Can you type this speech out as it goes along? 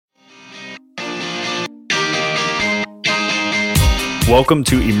Welcome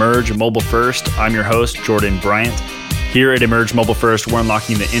to Emerge Mobile First. I'm your host, Jordan Bryant. Here at Emerge Mobile First, we're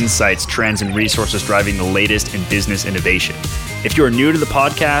unlocking the insights, trends, and resources driving the latest in business innovation. If you are new to the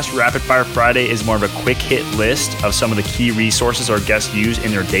podcast, Rapid Fire Friday is more of a quick hit list of some of the key resources our guests use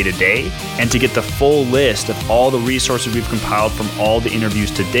in their day-to-day. And to get the full list of all the resources we've compiled from all the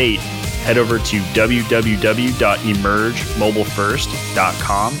interviews to date, head over to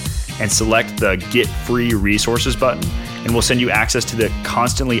www.emergemobilefirst.com and select the Get Free Resources button, and we'll send you access to the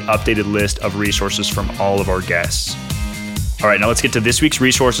constantly updated list of resources from all of our guests. All right, now let's get to this week's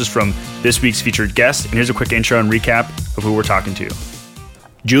resources from this week's featured guest. And here's a quick intro and recap of who we're talking to.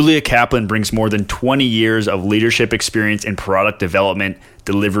 Julia Kaplan brings more than 20 years of leadership experience in product development,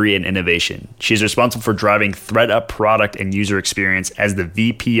 delivery, and innovation. She's responsible for driving ThreadUp product and user experience as the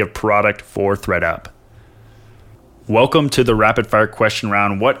VP of product for ThreadUp. Welcome to the rapid fire question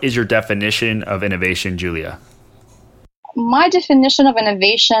round. What is your definition of innovation, Julia? My definition of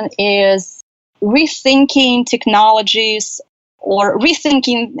innovation is rethinking technologies or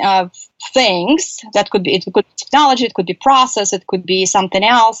rethinking things. It could be technology, it could be process, it could be something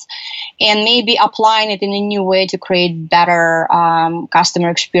else, and maybe applying it in a new way to create better customer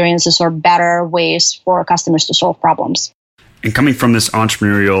experiences or better ways for customers to solve problems. And coming from this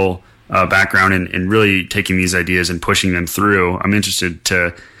entrepreneurial background and really taking these ideas and pushing them through, I'm interested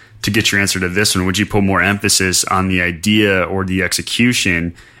to get your answer to this one. Would you put more emphasis on the idea or the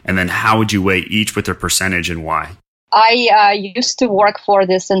execution, and then how would you weigh each with their percentage and why? I used to work for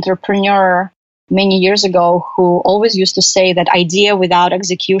this entrepreneur many years ago who always used to say that idea without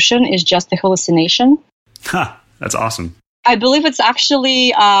execution is just a hallucination. That's awesome. I believe it's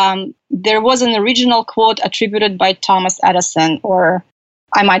actually, there was an original quote attributed by Thomas Edison, or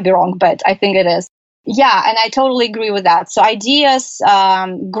I might be wrong, but I think it is. Yeah, and I totally agree with that. So ideas,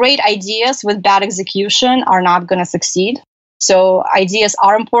 great ideas with bad execution are not going to succeed. So ideas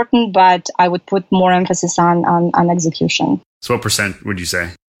are important, but I would put more emphasis on execution. So what percent would you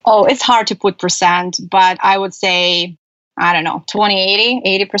say? Oh, it's hard to put percent, but I would say, I don't know, 20-80,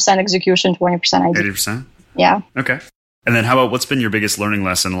 80% execution, 20% idea. 80%? Yeah. Okay. And then how about what's been your biggest learning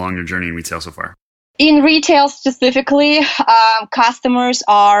lesson along your journey in retail so far? In retail specifically, customers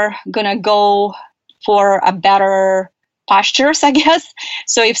are going to go for a better postures, I guess.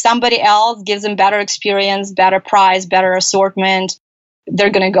 So if somebody else gives them better experience, better price, better assortment, they're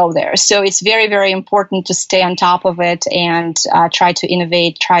going to go there. So it's very, very important to stay on top of it and try to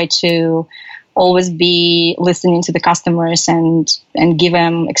innovate, try to always be listening to the customers and give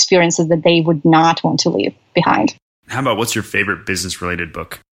them experiences that they would not want to leave behind. How about what's your favorite business-related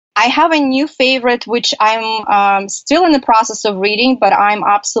book? I have a new favorite, which I'm still in the process of reading, but I'm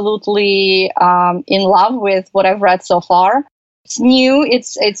absolutely in love with what I've read so far. It's new.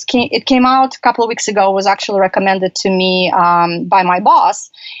 It came out a couple of weeks ago. It was actually recommended to me by my boss.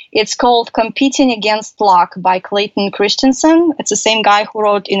 It's called Competing Against Luck by Clayton Christensen. It's the same guy who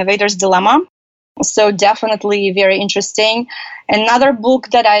wrote Innovator's Dilemma. So definitely very interesting. Another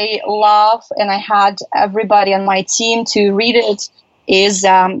book that I love, and I had everybody on my team to read it, is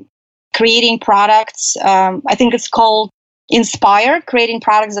Creating Products. I think it's called Inspire, Creating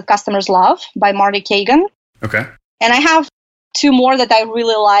Products that Customers Love by Marty Kagan. Okay. And I have two more that I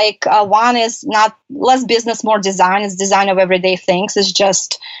really like. One is not less business, more design. It's design of everyday things. It's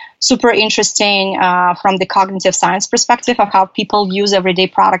just super interesting from the cognitive science perspective of how people use everyday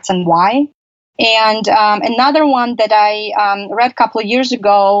products and why. And another one that I read a couple of years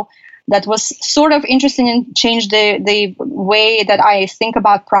ago that was sort of interesting and changed the way that I think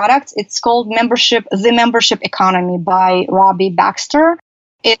about products. It's called The Membership Economy by Robbie Baxter.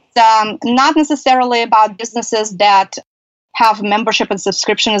 It's not necessarily about businesses that have membership and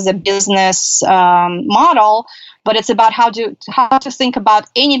subscription as a business model, but it's about how to think about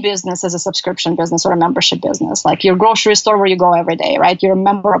any business as a subscription business or a membership business, like your grocery store where you go every day, right? You're a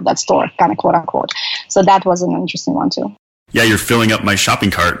member of that store, kind of quote unquote. So that was an interesting one too. Yeah, you're filling up my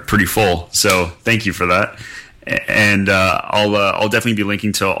shopping cart pretty full. So thank you for that. And I'll definitely be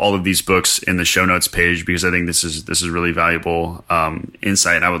linking to all of these books in the show notes page because I think this is really valuable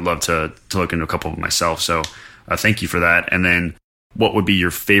insight. And I would love to look into a couple of them myself. So thank you for that. And then what would be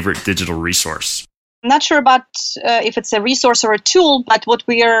your favorite digital resource? I'm not sure about if it's a resource or a tool, but what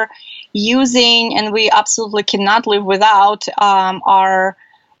we are using and we absolutely cannot live without are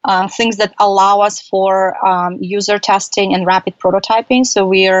things that allow us for user testing and rapid prototyping. So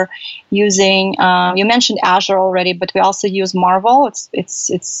we are using, you mentioned Azure already, but we also use Marvel.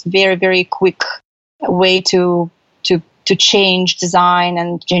 It's very, very quick way to change design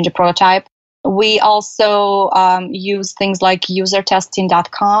and change a prototype. We also use things like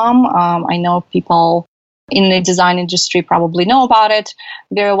usertesting.com. I know people in the design industry probably know about it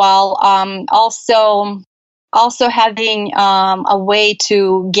very well. Also having a way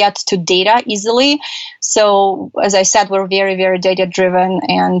to get to data easily. So as I said, we're very, very data driven,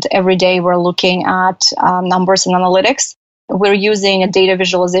 and every day we're looking at numbers and analytics. We're using a data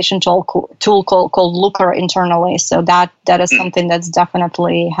visualization tool called Looker internally. So that is something that's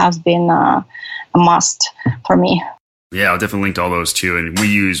definitely has been a must for me. Yeah, I'll definitely link to all those too. And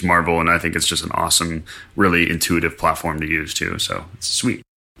we use Marvel, and I think it's just an awesome, really intuitive platform to use too. So it's sweet.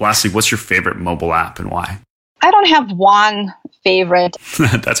 Lastly, what's your favorite mobile app and why? I don't have one favorite.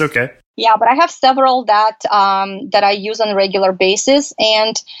 That's okay. Yeah, but I have several that I use on a regular basis,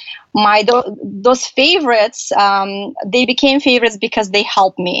 and those favorites they became favorites because they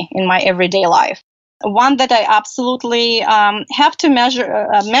help me in my everyday life. One that I absolutely have to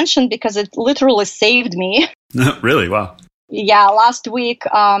mention because it literally saved me. Really? Wow. Yeah, last week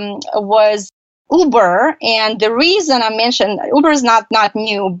was Uber, and the reason I mentioned Uber is not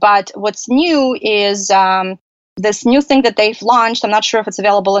new, but what's new is this new thing that they've launched. I'm not sure if it's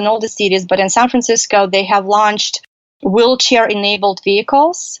available in all the cities, but in San Francisco, they have launched wheelchair-enabled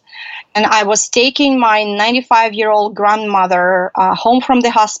vehicles. And I was taking my 95-year-old grandmother home from the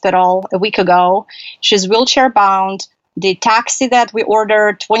hospital a week ago. She's wheelchair-bound. The taxi that we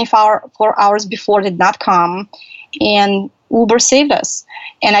ordered 24 hours before did not come, and Uber saved us.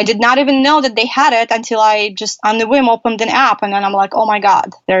 And I did not even know that they had it until I just on the whim opened an app, and then I'm like, oh my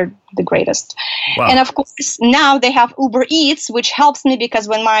God, they're the greatest. Wow. And of course, now they have Uber Eats, which helps me because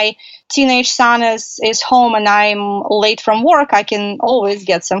when my teenage son is home and I'm late from work, I can always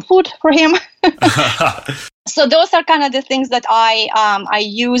get some food for him. So those are kind of the things that I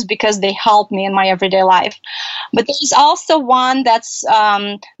use because they help me in my everyday life. But there's also one that's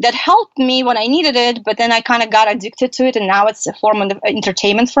that helped me when I needed it, but then I kind of got addicted to it, and now it's a form of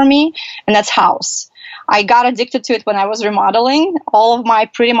entertainment for me, and that's House. I got addicted to it when I was remodeling.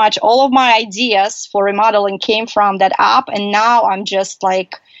 Pretty much all of my ideas for remodeling came from that app, and now I'm just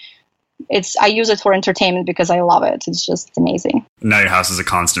like, I use it for entertainment because I love it. It's just amazing. Now your house is a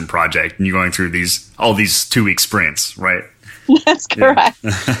constant project, and you're going through all these 2-week sprints, right? That's correct.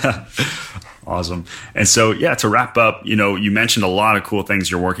 Yeah. Awesome. And so, to wrap up, you mentioned a lot of cool things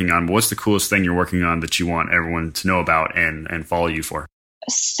you're working on. But what's the coolest thing you're working on that you want everyone to know about and follow you for?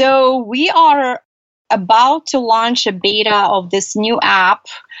 So we are about to launch a beta of this new app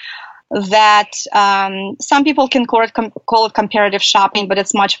that some people can call it comparative shopping, but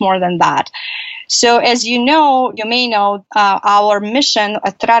it's much more than that. So as you may know, our mission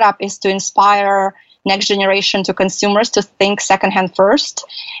at ThredUp is to inspire next generation to consumers to think secondhand first.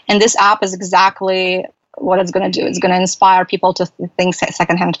 And this app is exactly what it's going to do. It's going to inspire people to think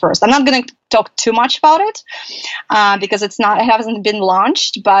secondhand first. I'm not going to talk too much about it because it hasn't been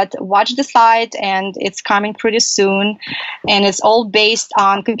launched, but watch the site, and it's coming pretty soon. And it's all based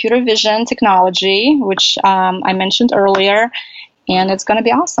on computer vision technology, which I mentioned earlier, and it's going to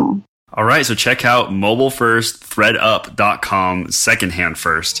be awesome. All right, so check out mobile first, thredup.com, secondhand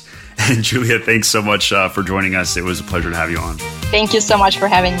first. And Julia, thanks so much for joining us. It was a pleasure to have you on. Thank you so much for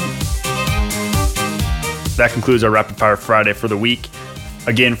having me. That concludes our Rapid Fire Friday for the week.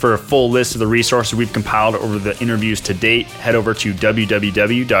 Again, for a full list of the resources we've compiled over the interviews to date, head over to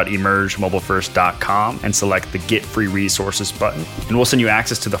www.emergemobilefirst.com and select the Get Free Resources button. And we'll send you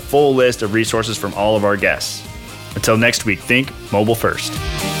access to the full list of resources from all of our guests. Until next week, think mobile first.